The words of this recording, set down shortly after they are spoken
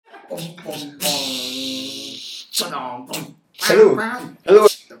Hello, hello,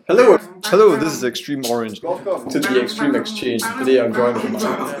 hello, hello. This is Extreme Orange. Welcome to the Extreme Exchange. Today I'm joined with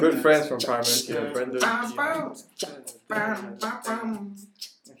my good friends from primary here, Brendan.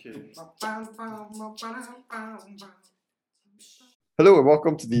 Okay. Hello and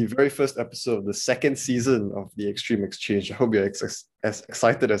welcome to the very first episode of the second season of the Extreme Exchange. I hope you're as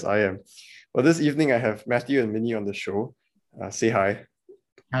excited as I am. Well, this evening I have Matthew and Minyi on the show. Say hi.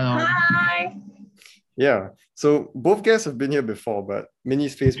 Hello. Hi. Yeah, so both guests have been here before, but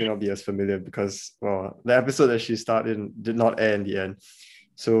Minnie's face may not be as familiar because, well, the episode that she starred in did not air in the end.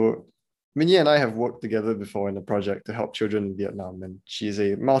 So Minnie and I have worked together before in a project to help children in Vietnam, and she's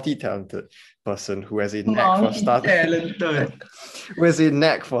a multi-talented person who has a knack for Talented. who has a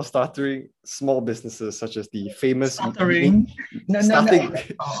knack for starting small businesses such as the famous Stuttering. starting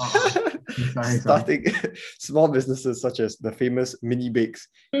Sorry. starting small businesses such as the famous Mini Bakes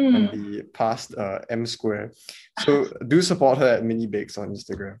and the past M Square. So do support her at Mini Bakes on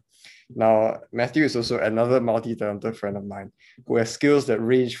Instagram. Now, Matthew is also another multi-talented friend of mine who has skills that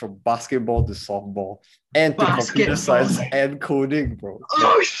range from basketball to softball and to computer science and coding, bro.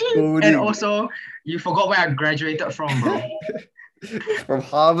 Oh shit! Coding. And also, you forgot where I graduated from, bro. From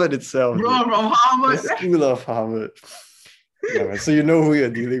Harvard itself. Bro, dude. from Harvard. The School of Harvard. Yeah, man. So you know who you're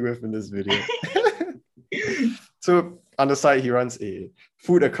dealing with in this video. So on the side, he runs a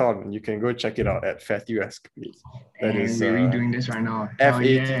food account, and you can go check it out at Fatthew Escapades. That is we're doing this right now.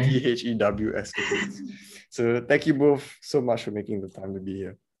 FATTHEW Escapades. So thank you both so much for making the time to be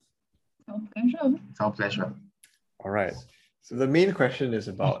here. It's our pleasure. All right. So the main question is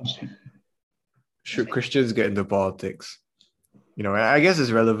about, should Christians get into politics? You know, I guess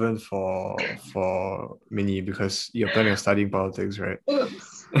it's relevant for Minnie because you're planning on studying politics, right?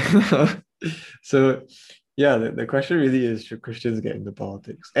 Oops. So yeah, the question really is, should Christians get into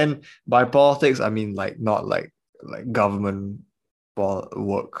politics? And by politics, I mean not like government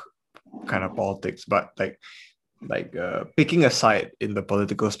work kind of politics, but like picking a side in the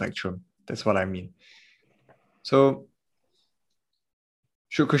political spectrum. That's what I mean. So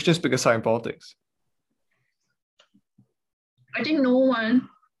should Christians pick a side in politics? I think no one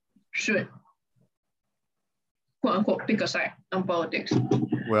should, quote unquote, pick a side on politics.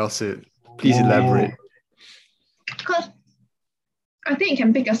 Well said. Please elaborate. Because I think you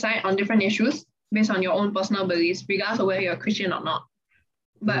can pick a side on different issues based on your own personal beliefs, regardless of whether you're a Christian or not.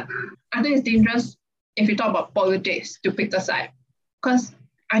 But I think it's dangerous if you talk about politics to pick a side. Because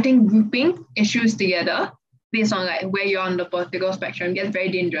I think grouping issues together based on like where you're on the political spectrum gets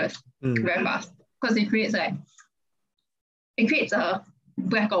very dangerous very fast. Because it creates a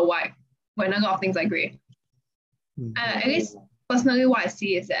black or white when a lot of things are gray. At least personally what I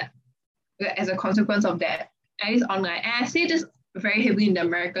see is that as a consequence of that, at least online, and I see this very heavily in the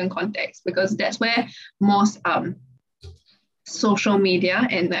American context because that's where most social media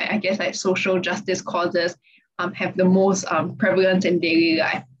and I guess like social justice causes have the most prevalence in daily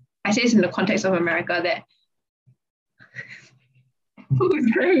life. I say this in the context of America that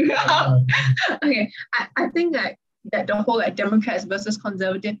okay, I think that the whole like Democrats versus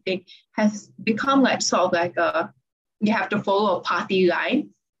conservative thing has become like sort of like you have to follow a party line.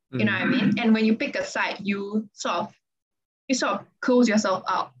 You know what I mean? And when you pick a side, you sort of close yourself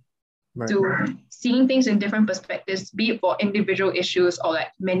out to seeing things in different perspectives, be it for individual issues or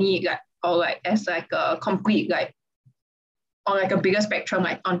like many like or like as like a complete like or like a bigger spectrum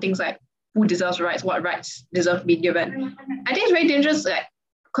like on things like who deserves rights, what rights deserve to be given. I think it's very dangerous like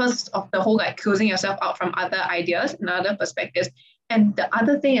because of the whole like closing yourself out from other ideas and other perspectives. And the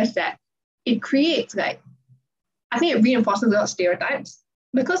other thing is that it creates like I think it reinforces a lot of stereotypes.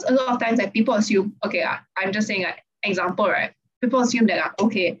 Because a lot of times like people assume, okay, I'm just saying an example, right? People assume that,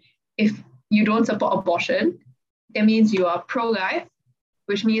 okay, if you don't support abortion, that means you are pro-life,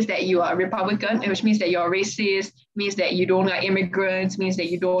 which means that you are Republican, which means that you're racist, means that you don't like immigrants, means that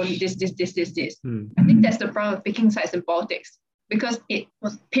you don't this. I think that's the problem of picking sides in politics because it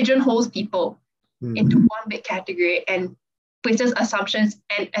pigeonholes people into one big category and places assumptions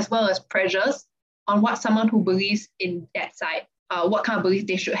and as well as pressures on what someone who believes in that side what kind of beliefs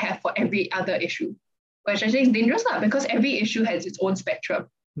they should have for every other issue, which I think is dangerous because every issue has its own spectrum.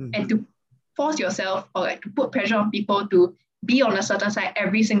 And to force yourself or like to put pressure on people to be on a certain side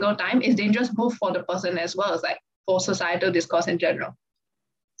every single time is dangerous both for the person as well as like for societal discourse in general.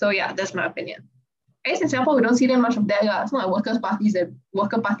 So yeah, that's my opinion. I guess in Singapore, we don't see that much of that. It's not like workers' parties and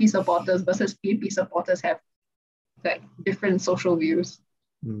worker party supporters versus PAP supporters have like different social views.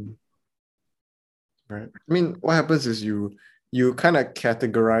 Right. I mean, what happens is you kind of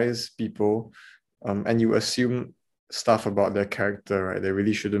categorize people and you assume stuff about their character, right? They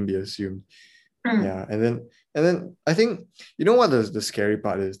really shouldn't be assumed. Mm. Yeah, and then I think, you know what the scary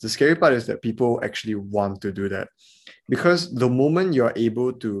part is? The scary part is that people actually want to do that, because the moment you're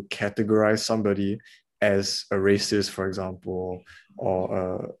able to categorize somebody as a racist, for example,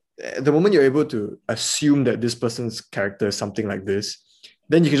 or the moment you're able to assume that this person's character is something like this,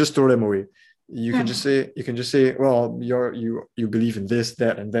 then you can just throw them away. You can just say, well, you believe in this,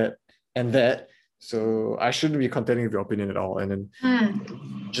 that, and that, and that. So I shouldn't be contending with your opinion at all, and then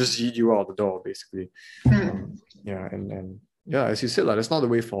just yeet you out the door, basically. Yeah, and yeah, as you said, like, that's not the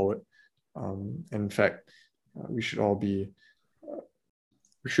way forward. In fact, we should all be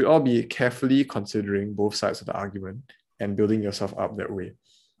carefully considering both sides of the argument and building yourself up that way.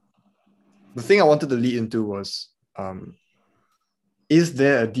 The thing I wanted to lead into was, is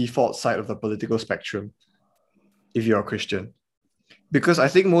there a default side of the political spectrum if you're a Christian? Because I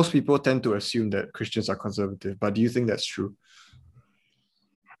think most people tend to assume that Christians are conservative, but do you think that's true?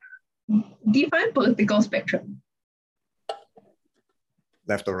 Define political spectrum.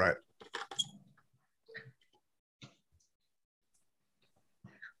 Left or right?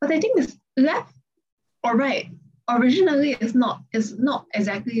 But I think this left or right originally is not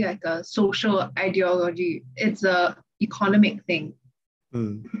exactly like a social ideology. It's a economic thing.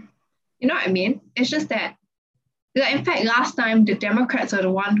 You know what I mean? It's just that, like, in fact, last time the Democrats are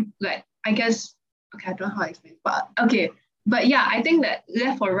the one, like, I guess, okay, I don't know how to explain, but okay. But yeah, I think that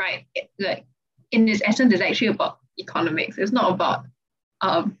left or right, like, in its essence, is actually about economics. It's not about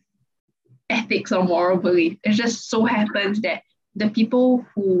ethics or moral belief. It just so happens that the people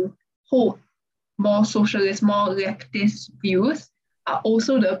who hold more socialist, more leftist views are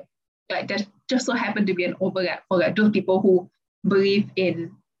also that just so happen to be an overlap for like those people who believe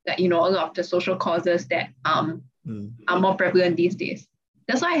in, like, you know, a lot of the social causes that are more prevalent these days.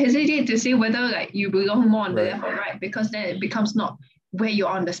 That's why I hesitate to say whether, like, you belong more on the left or right, because then it becomes not where you're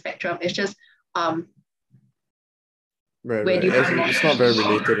on the spectrum. It's just where do you it's not very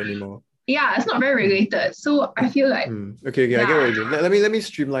related anymore. Yeah, it's not very related. So I feel like okay, I get what you mean. Let me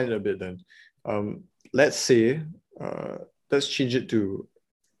streamline it a bit then. Let's say let's change it to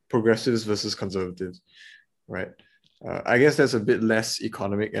progressives versus conservatives, right? I guess that's a bit less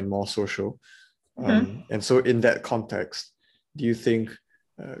economic and more social. And so in that context, do you think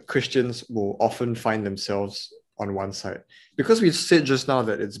Christians will often find themselves on one side? Because we said just now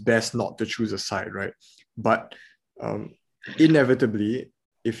that it's best not to choose a side, right? But inevitably,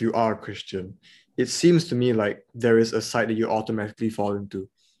 if you are a Christian, it seems to me like there is a side that you automatically fall into.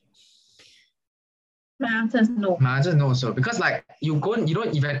 My answer is no. My answer is no also, because like you don't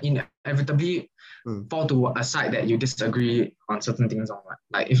even inevitably fall to a side that you disagree on certain things on.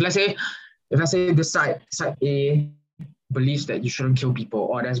 Like if let's say this side A believes that you shouldn't kill people,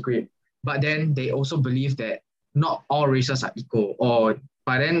 oh, that's great. But then they also believe that not all races are equal,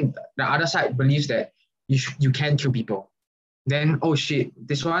 but then the other side believes that you can kill people. Then, oh shit,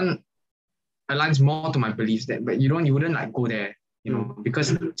 this one aligns more to my beliefs, but you wouldn't like go there, you know,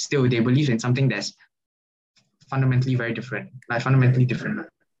 because still they believe in something that's fundamentally very different, like fundamentally different.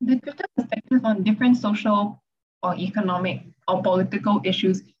 The Christian perspective on different social or economic or political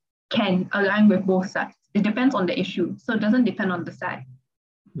issues can align with both sides. It depends on the issue, so it doesn't depend on the side.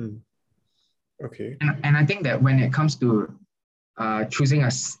 Okay. And I think that when it comes to choosing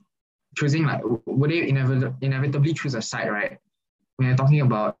like, would they inevitably choose a side, right? When you're talking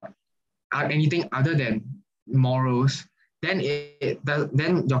about anything other than morals, then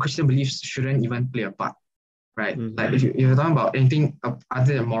your Christian beliefs shouldn't even play a part, right? Like if you're talking about anything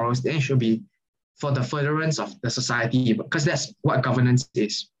other than morals, then it should be for the furtherance of the society, because that's what governance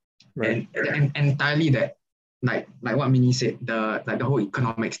is. Right. And entirely that, like what Minyi said, the whole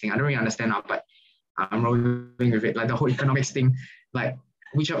economics thing. I don't really understand now, but I'm rolling with it. Like the whole economics thing, like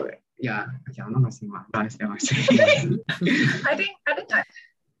okay, I'm not gonna say what I understand what I'm saying. I think I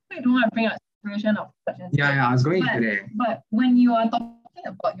don't want to bring up situation of questions. Yeah, I was going into there. But when you are talking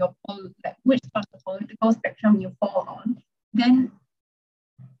about your like which part of the political spectrum you fall on, then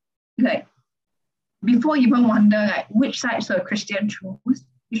like before you even wonder like which side should a Christian choose,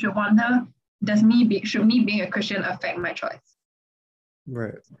 you should wonder, should me being a Christian affect my choice?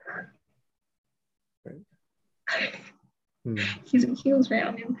 Right. He was very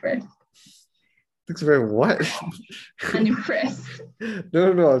unimpressed. Looks very what? Unimpressed.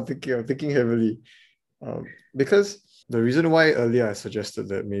 No, I'm thinking heavily. Because the reason why earlier I suggested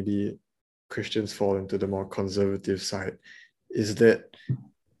that maybe Christians fall into the more conservative side is that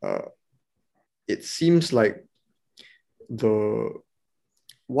it seems like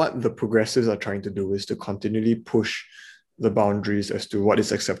what the progressives are trying to do is to continually push the boundaries as to what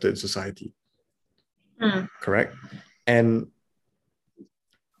is accepted in society. correct? And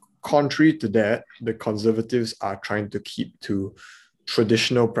contrary to that, the conservatives are trying to keep to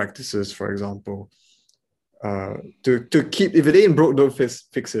traditional practices, for example. To keep, if it ain't broke, don't fix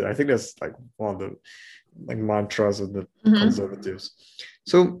it. I think that's like one of the like mantras of the conservatives.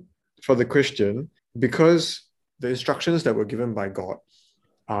 So for the Christian, because the instructions that were given by God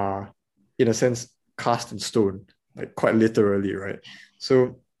are, in a sense, cast in stone, like quite literally, right?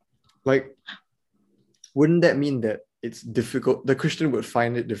 So, like, wouldn't that mean that it's difficult? The Christian would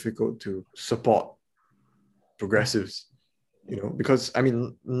find it difficult to support progressives, because I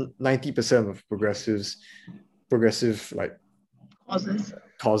mean, 90% of progressive like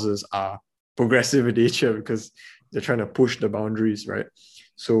causes are progressive in nature because they're trying to push the boundaries, right?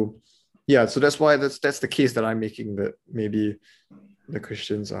 So yeah, so that's why that's the case that I'm making, that maybe the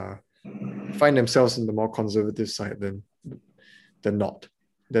Christians find themselves in the more conservative side than not,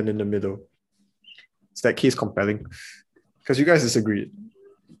 than in the middle. Is that case compelling? Because you guys disagreed.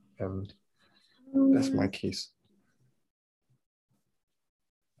 That's my case.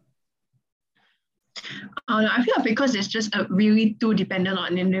 I feel like because it's just really too dependent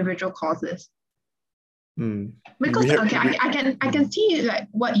on individual causes. Because I can see like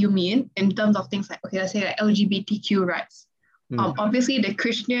what you mean in terms of things like, okay, let's say like LGBTQ rights. Obviously the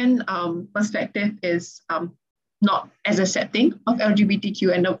Christian perspective is not as accepting of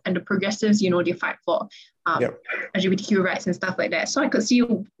LGBTQ, and the progressives, they fight for LGBTQ rights and stuff like that. So I could see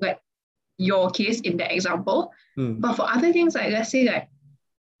like your case in that example. But for other things, like let's say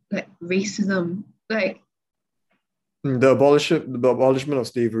like racism, like the abolishment of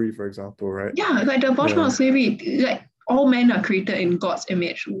slavery, for example, right? Yeah, like the abolishment of slavery, like all men are created in God's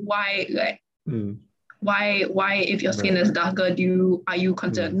image. Why, like, why if your skin is darker, are you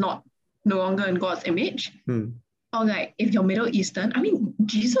considered no longer in God's image? Or like if you're Middle Eastern, I mean,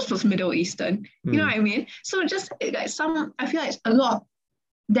 Jesus was Middle Eastern, you know what I mean? So just like I feel like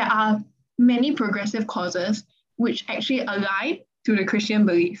there are many progressive causes which actually align to the Christian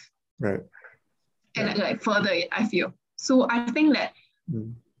belief. Right. And like further it, I feel. So I think that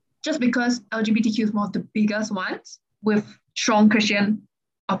just because LGBTQ is one of the biggest ones with strong Christian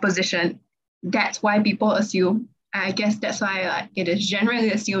opposition, that's why people assume, I guess that's why it is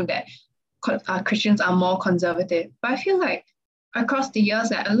generally assumed that Christians are more conservative. But I feel like across the years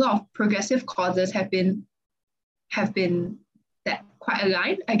that a lot of progressive causes have been that quite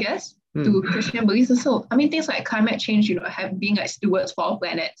aligned, I guess, to Christian beliefs. So I mean things like climate change, being like stewards for our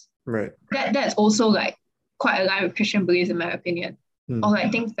planet. Right. That's also like quite aligned with Christian beliefs in my opinion. Or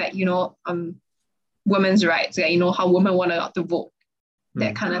like things that, women's rights, like, how women want to vote,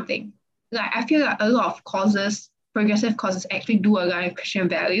 that kind of thing. Like I feel like a lot of progressive causes actually do align with Christian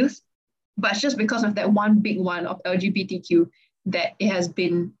values, but it's just because of that one big one of LGBTQ that it has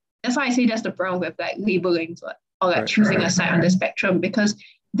been, that's why I say that's the problem with like labeling or like choosing a side on the spectrum, because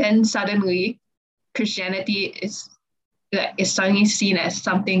then suddenly Christianity is suddenly seen as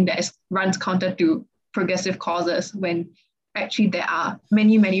something that runs counter to progressive causes, when actually there are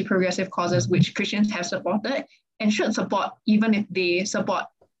many, many progressive causes which Christians have supported and should support, even if they support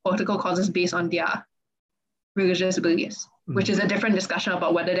political causes based on their religious beliefs, which is a different discussion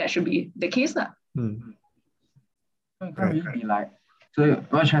about whether that should be the case. So you can't really be like, so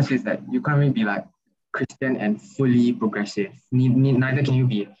what I'm trying to say is that you can't really be like Christian and fully progressive. Neither can you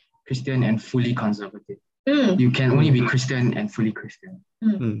be Christian and fully conservative. You can only be Christian and fully Christian.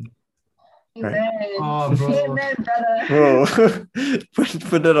 Right. Oh, bro. Amen, brother. Bro,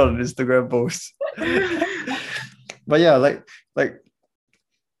 put that on an Instagram post. But yeah, like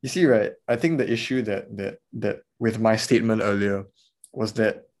you see, right? I think the issue that with my statement earlier was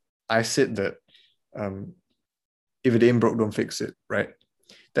that I said that if it ain't broke, don't fix it, right?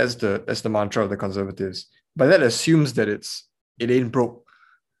 That's the mantra of the conservatives. But that assumes that it ain't broke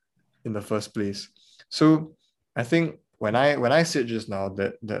in the first place. So I think when I said just now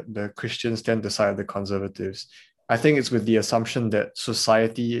that the Christians tend to side with the conservatives, I think it's with the assumption that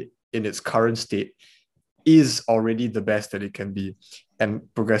society in its current state is already the best that it can be, and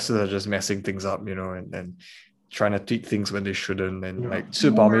progressives are just messing things up, and trying to tweak things when they shouldn't, and like 吃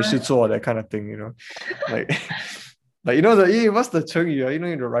饱没事做 that kind of thing, like like what's the 成语?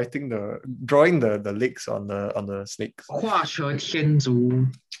 You're drawing the legs on the snakes. 画蛇添足.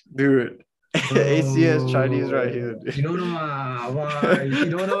 Dude. ACS Chinese right here. You don't know why? You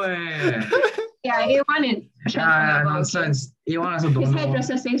don't know Yeah, A1 in nonsense. A1 also don't his know.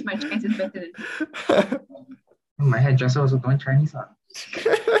 hairdresser says my Chinese is better than My hairdresser also don't Chinese.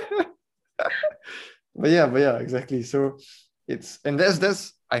 But yeah, exactly. So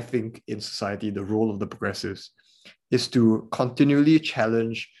that's I think in society the role of the progressives is to continually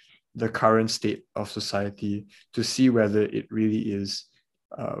challenge the current state of society to see whether it really is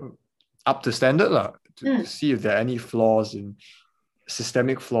up to standard, to see if there are any flaws in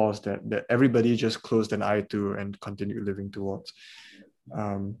systemic flaws that everybody just closed an eye to and continue living towards.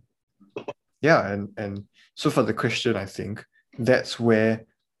 And so for the Christian, I think that's where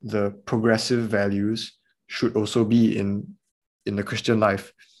the progressive values should also be in the Christian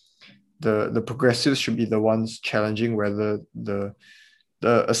life. The progressives should be the ones challenging whether the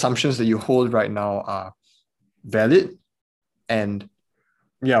assumptions that you hold right now are valid, and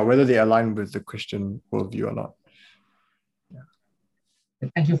whether they align with the Christian worldview or not.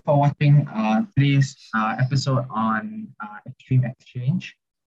 Thank you for watching today's episode on extreme exchange.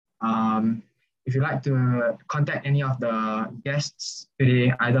 If you'd like to contact any of the guests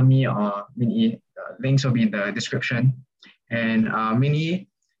today, either me or Minyi, the links will be in the description. And Minyi,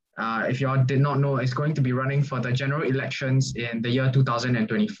 if you all did not know, is going to be running for the general elections in the year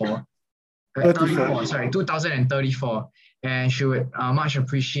 2024. 2034. And she would much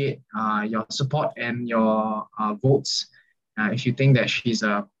appreciate your support and your votes if you think that she's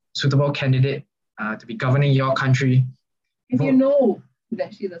a suitable candidate to be governing your country. You know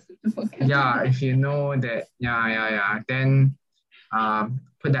that she's a suitable candidate. Yeah, if you know that, then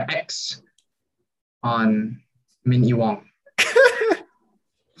put the X on Minyi Wong.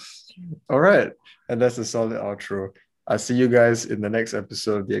 All right, and that's a solid outro. I'll see you guys in the next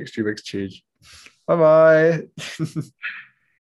episode of the Extreme Exchange. Bye-bye.